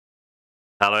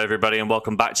Hello everybody and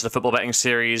welcome back to the football betting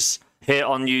series here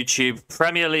on YouTube,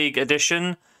 Premier League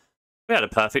edition. We had a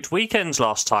perfect weekend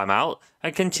last time out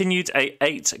and continued a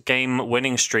 8-game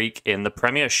winning streak in the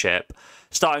Premiership.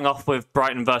 Starting off with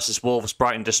Brighton versus Wolves.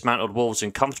 Brighton dismantled Wolves in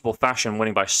comfortable fashion,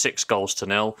 winning by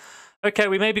 6-0. Okay,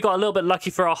 we maybe got a little bit lucky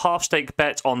for our half-stake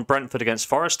bet on Brentford against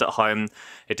Forest at home.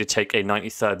 It did take a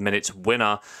 93rd minute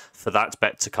winner for that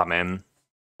bet to come in.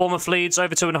 Bournemouth Leeds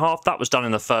over 2.5. That was done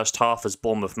in the first half as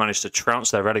Bournemouth managed to trounce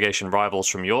their relegation rivals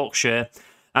from Yorkshire.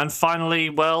 And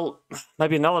finally, well,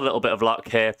 maybe another little bit of luck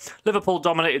here. Liverpool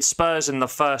dominated Spurs in the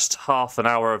first half an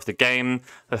hour of the game.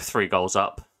 They're 3 goals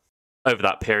up over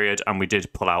that period, and we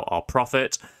did pull out our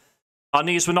profit. Our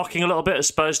knees were knocking a little bit as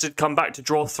Spurs did come back to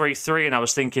draw 3-3, and I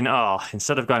was thinking,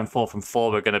 instead of going 4 from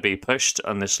 4, we're going to be pushed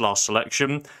on this last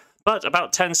selection. But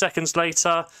about 10 seconds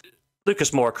later,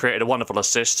 Lucas Moura created a wonderful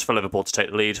assist for Liverpool to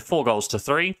take the lead,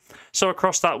 4-3. So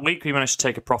across that week, we managed to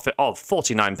take a profit of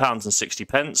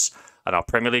 £49.60, and our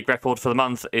Premier League record for the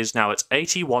month is now at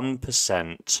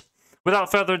 81%.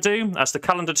 Without further ado, as the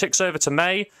calendar ticks over to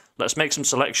May, let's make some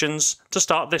selections to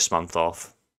start this month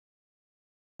off.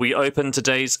 We open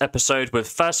today's episode with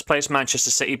first place Manchester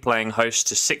City playing host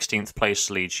to 16th place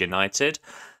Leeds United.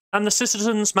 And the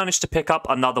Citizens managed to pick up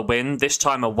another win, this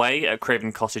time away at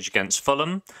Craven Cottage against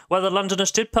Fulham, where the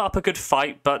Londoners did put up a good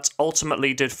fight, but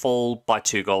ultimately did fall by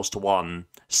 2-1.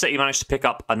 City managed to pick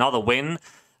up another win,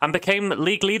 and became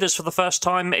league leaders for the first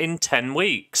time in 10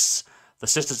 weeks. The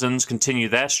Citizens continue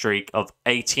their streak of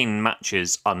 18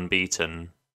 matches unbeaten.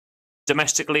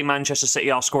 Domestically, Manchester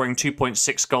City are scoring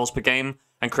 2.6 goals per game,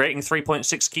 and creating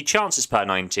 3.6 key chances per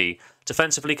 90,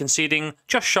 defensively conceding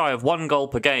just shy of 1 goal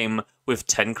per game, with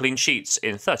 10 clean sheets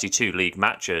in 32 league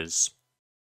matches.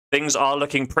 Things are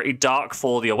looking pretty dark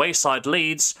for the away side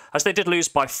Leeds, as they did lose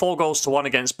by 4-1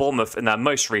 against Bournemouth in their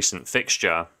most recent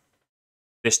fixture.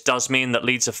 This does mean that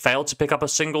Leeds have failed to pick up a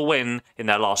single win in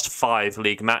their last 5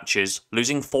 league matches,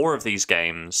 losing 4 of these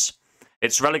games.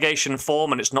 It's relegation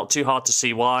form, and it's not too hard to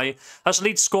see why, as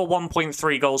Leeds score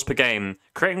 1.3 goals per game,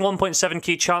 creating 1.7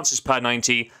 key chances per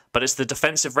 90, but it's the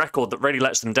defensive record that really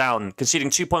lets them down, conceding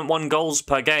 2.1 goals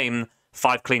per game,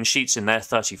 5 clean sheets in their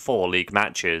 34 league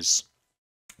matches.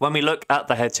 When we look at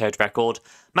the head-to-head record,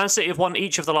 Man City have won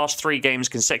each of the last 3 games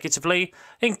consecutively,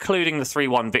 including the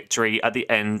 3-1 victory at the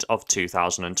end of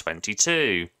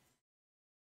 2022.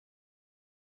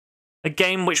 A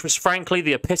game which was frankly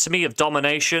the epitome of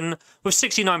domination, with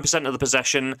 69% of the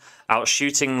possession,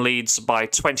 outshooting Leeds by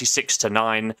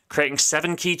 26-9, creating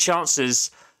 7 key chances,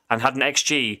 and had an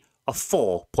XG of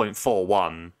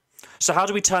 4.41. So how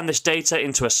do we turn this data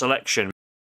into a selection?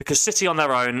 Because City on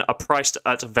their own are priced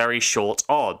at very short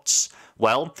odds.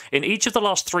 Well, in each of the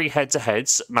last 3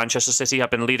 head-to-heads, Manchester City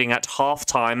have been leading at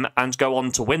half-time and go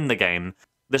on to win the game.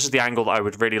 This is the angle that I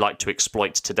would really like to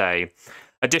exploit today.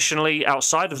 Additionally,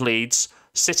 outside of Leeds,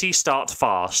 City start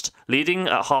fast, leading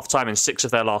at half-time in 6 of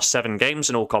their last 7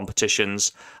 games in all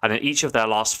competitions, and in each of their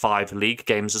last 5 league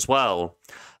games as well.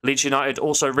 Leeds United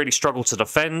also really struggle to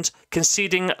defend,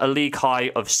 conceding a league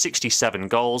high of 67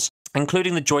 goals,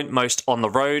 including the joint most on the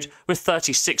road, with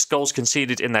 36 goals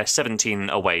conceded in their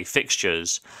 17 away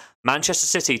fixtures. Manchester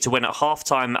City to win at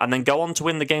half-time and then go on to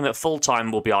win the game at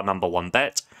full-time will be our number 1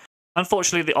 bet.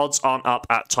 Unfortunately, the odds aren't up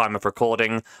at time of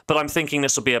recording, but I'm thinking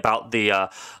this will be about the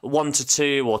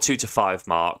 1-2 or 2-5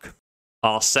 mark.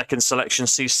 Our second selection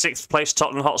sees 6th place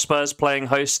Tottenham Hotspurs playing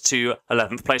host to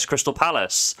 11th place Crystal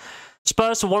Palace.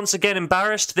 Spurs were once again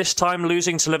embarrassed, this time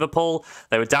losing to Liverpool.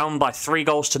 They were down by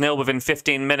 3-0 within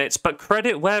 15 minutes, but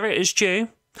credit where it is due.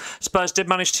 Spurs did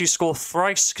manage to score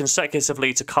thrice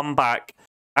consecutively to come back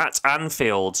at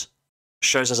Anfield.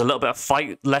 Shows there's a little bit of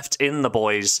fight left in the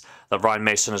boys that Ryan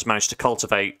Mason has managed to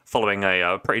cultivate following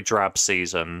a pretty drab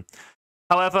season.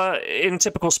 However, in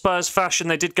typical Spurs fashion,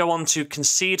 they did go on to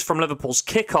concede from Liverpool's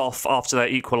kickoff after their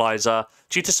equaliser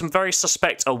due to some very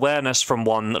suspect awareness from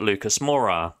one Lucas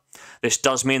Moura. This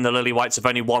does mean the Lily Whites have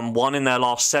only won 1 in their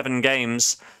last 7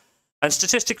 games, and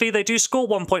statistically they do score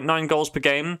 1.9 goals per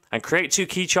game and create 2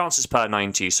 key chances per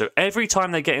 90, so every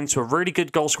time they get into a really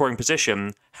good goal-scoring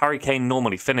position, Harry Kane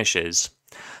normally finishes.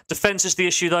 Defence is the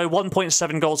issue though,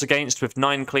 1.7 goals against with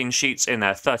 9 clean sheets in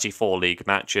their 34 league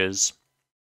matches.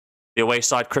 The away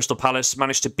side Crystal Palace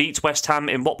managed to beat West Ham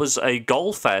in what was a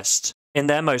Goalfest in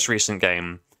their most recent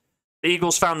game. The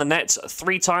Eagles found the net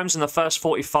 3 times in the first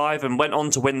 45 and went on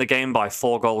to win the game by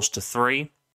 4-3.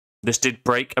 This did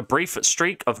break a brief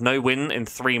streak of no win in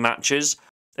 3 matches.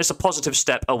 It's a positive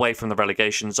step away from the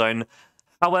relegation zone.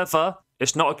 However,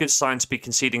 it's not a good sign to be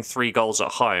conceding 3 goals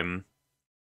at home.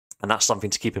 And that's something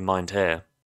to keep in mind here.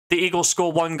 The Eagles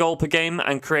score 1 goal per game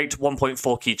and create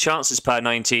 1.4 key chances per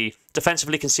 90,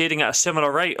 defensively conceding at a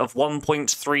similar rate of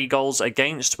 1.3 goals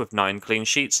against, with 9 clean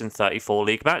sheets in 34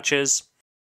 league matches.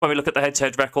 When we look at the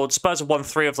head-to-head record, Spurs have won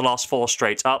 3 of the last 4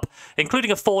 straight up, including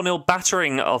a 4-0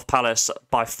 battering of Palace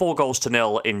by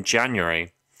 4-0 in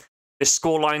January. This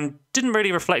scoreline didn't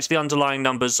really reflect the underlying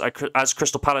numbers, as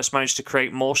Crystal Palace managed to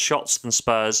create more shots than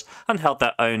Spurs and held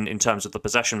their own in terms of the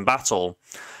possession battle.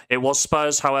 It was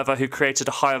Spurs, however, who created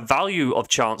a higher value of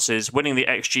chances, winning the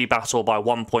XG battle by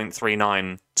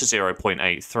 1.39 to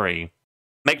 0.83.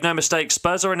 Make no mistake,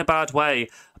 Spurs are in a bad way,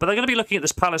 but they're going to be looking at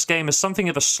this Palace game as something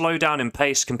of a slowdown in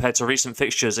pace compared to recent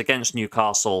fixtures against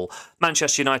Newcastle,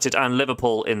 Manchester United and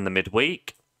Liverpool in the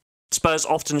midweek. Spurs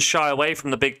often shy away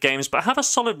from the big games, but have a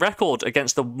solid record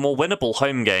against the more winnable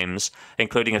home games,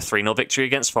 including a 3-0 victory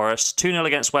against Forest, 2-0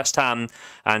 against West Ham,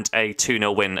 and a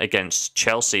 2-0 win against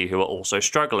Chelsea, who are also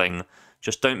struggling.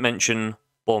 Just don't mention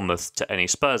Bournemouth to any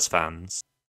Spurs fans.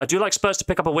 I do like Spurs to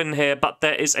pick up a win here, but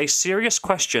there is a serious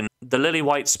question, the Lily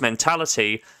Whites'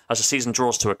 mentality as the season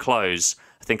draws to a close.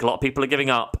 I think a lot of people are giving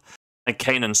up, and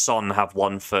Kane and Son have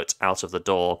 1 foot out of the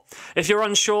door. If you're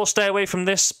unsure, stay away from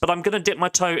this, but I'm going to dip my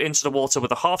toe into the water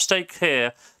with a half stake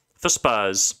here for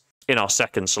Spurs in our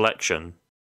second selection.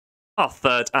 Our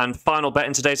third and final bet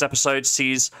in today's episode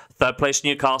sees third place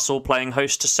Newcastle playing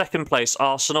host to second place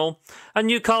Arsenal, and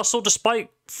Newcastle,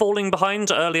 despite falling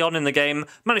behind early on in the game,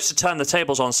 managed to turn the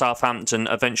tables on Southampton,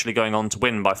 eventually going on to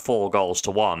win by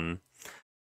 4-1.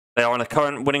 They are on a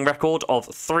current winning record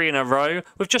of 3 in a row,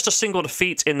 with just a single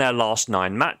defeat in their last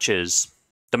 9 matches.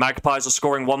 The Magpies are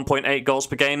scoring 1.8 goals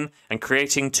per game and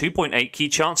creating 2.8 key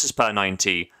chances per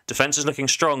 90. Defence is looking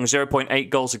strong, 0.8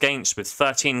 goals against, with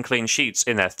 13 clean sheets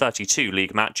in their 32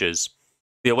 league matches.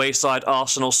 The away side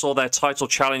Arsenal saw their title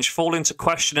challenge fall into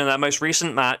question in their most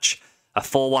recent match, a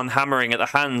 4-1 hammering at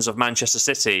the hands of Manchester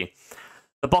City.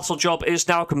 The bottle job is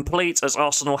now complete, as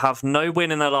Arsenal have no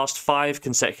win in their last 5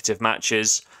 consecutive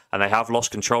matches, and they have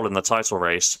lost control in the title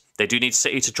race. They do need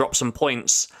City to drop some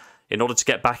points in order to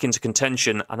get back into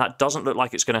contention, and that doesn't look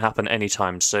like it's going to happen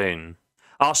anytime soon.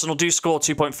 Arsenal do score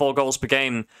 2.4 goals per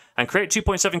game and create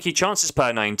 2.7 key chances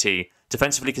per 90,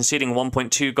 defensively conceding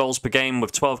 1.2 goals per game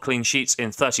with 12 clean sheets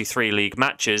in 33 league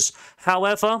matches.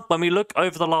 However, when we look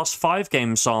over the last 5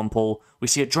 game sample, we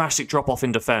see a drastic drop-off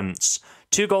in defence.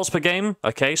 2 goals per game,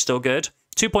 okay, still good.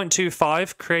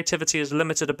 2.25, creativity is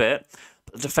limited a bit.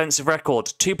 But the defensive record,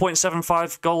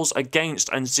 2.75 goals against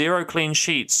and 0 clean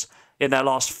sheets in their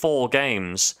last 4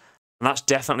 games. And that's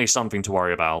definitely something to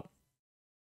worry about.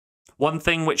 One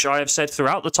thing which I have said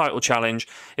throughout the title challenge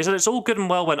is that it's all good and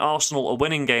well when Arsenal are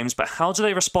winning games, but how do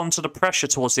they respond to the pressure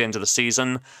towards the end of the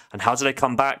season? And how do they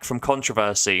come back from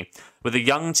controversy? With a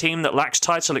young team that lacks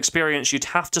title experience, you'd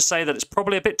have to say that it's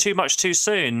probably a bit too much too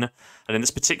soon. And in this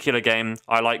particular game,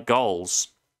 I like goals.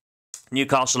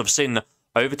 Newcastle have seen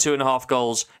over 2.5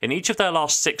 goals in each of their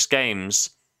last 6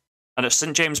 games. And at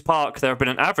St James Park, there have been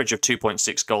an average of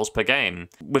 2.6 goals per game,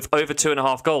 with over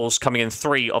 2.5 goals coming in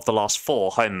 3 of the last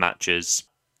 4 home matches.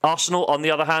 Arsenal, on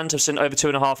the other hand, have seen over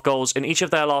 2.5 goals in each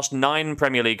of their last 9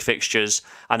 Premier League fixtures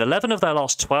and 11 of their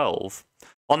last 12.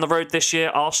 On the road this year,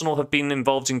 Arsenal have been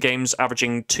involved in games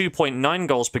averaging 2.9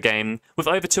 goals per game, with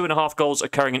over 2.5 goals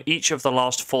occurring in each of the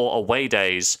last 4 away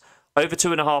days. Over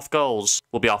 2.5 goals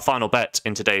will be our final bet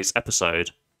in today's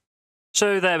episode.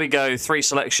 So there we go, 3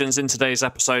 selections in today's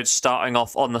episode, starting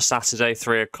off on the Saturday,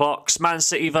 3 o'clock. Man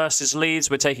City versus Leeds.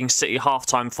 We're taking City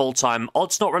half-time, full-time.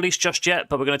 Odds not released just yet,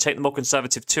 but we're going to take the more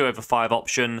conservative 2/5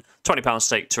 option. £20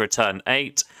 stake to return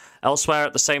 8. Elsewhere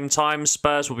at the same time,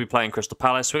 Spurs will be playing Crystal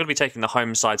Palace. We're going to be taking the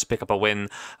home side to pick up a win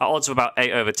at odds of about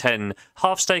 8/10.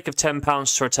 Half stake of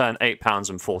 £10 to return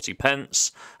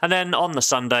 £8.40. And then on the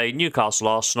Sunday, Newcastle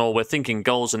Arsenal. We're thinking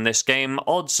goals in this game.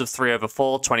 Odds of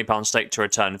 3/4, £20 stake to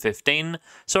return 15.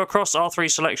 So across our 3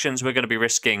 selections, we're going to be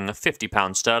risking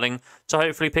 £50 sterling to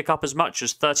hopefully pick up as much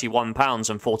as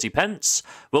 £31.40.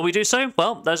 Will we do so?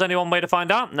 Well, there's only one way to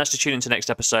find out, and that's to tune into next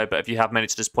episode. But if you have made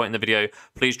it to this point in the video,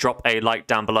 please drop a like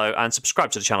down below and subscribe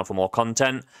to the channel for more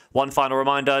content. One final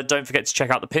reminder, don't forget to check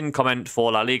out the pinned comment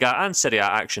for La Liga and Serie A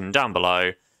action down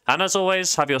below. And as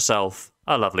always, have yourself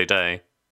a lovely day.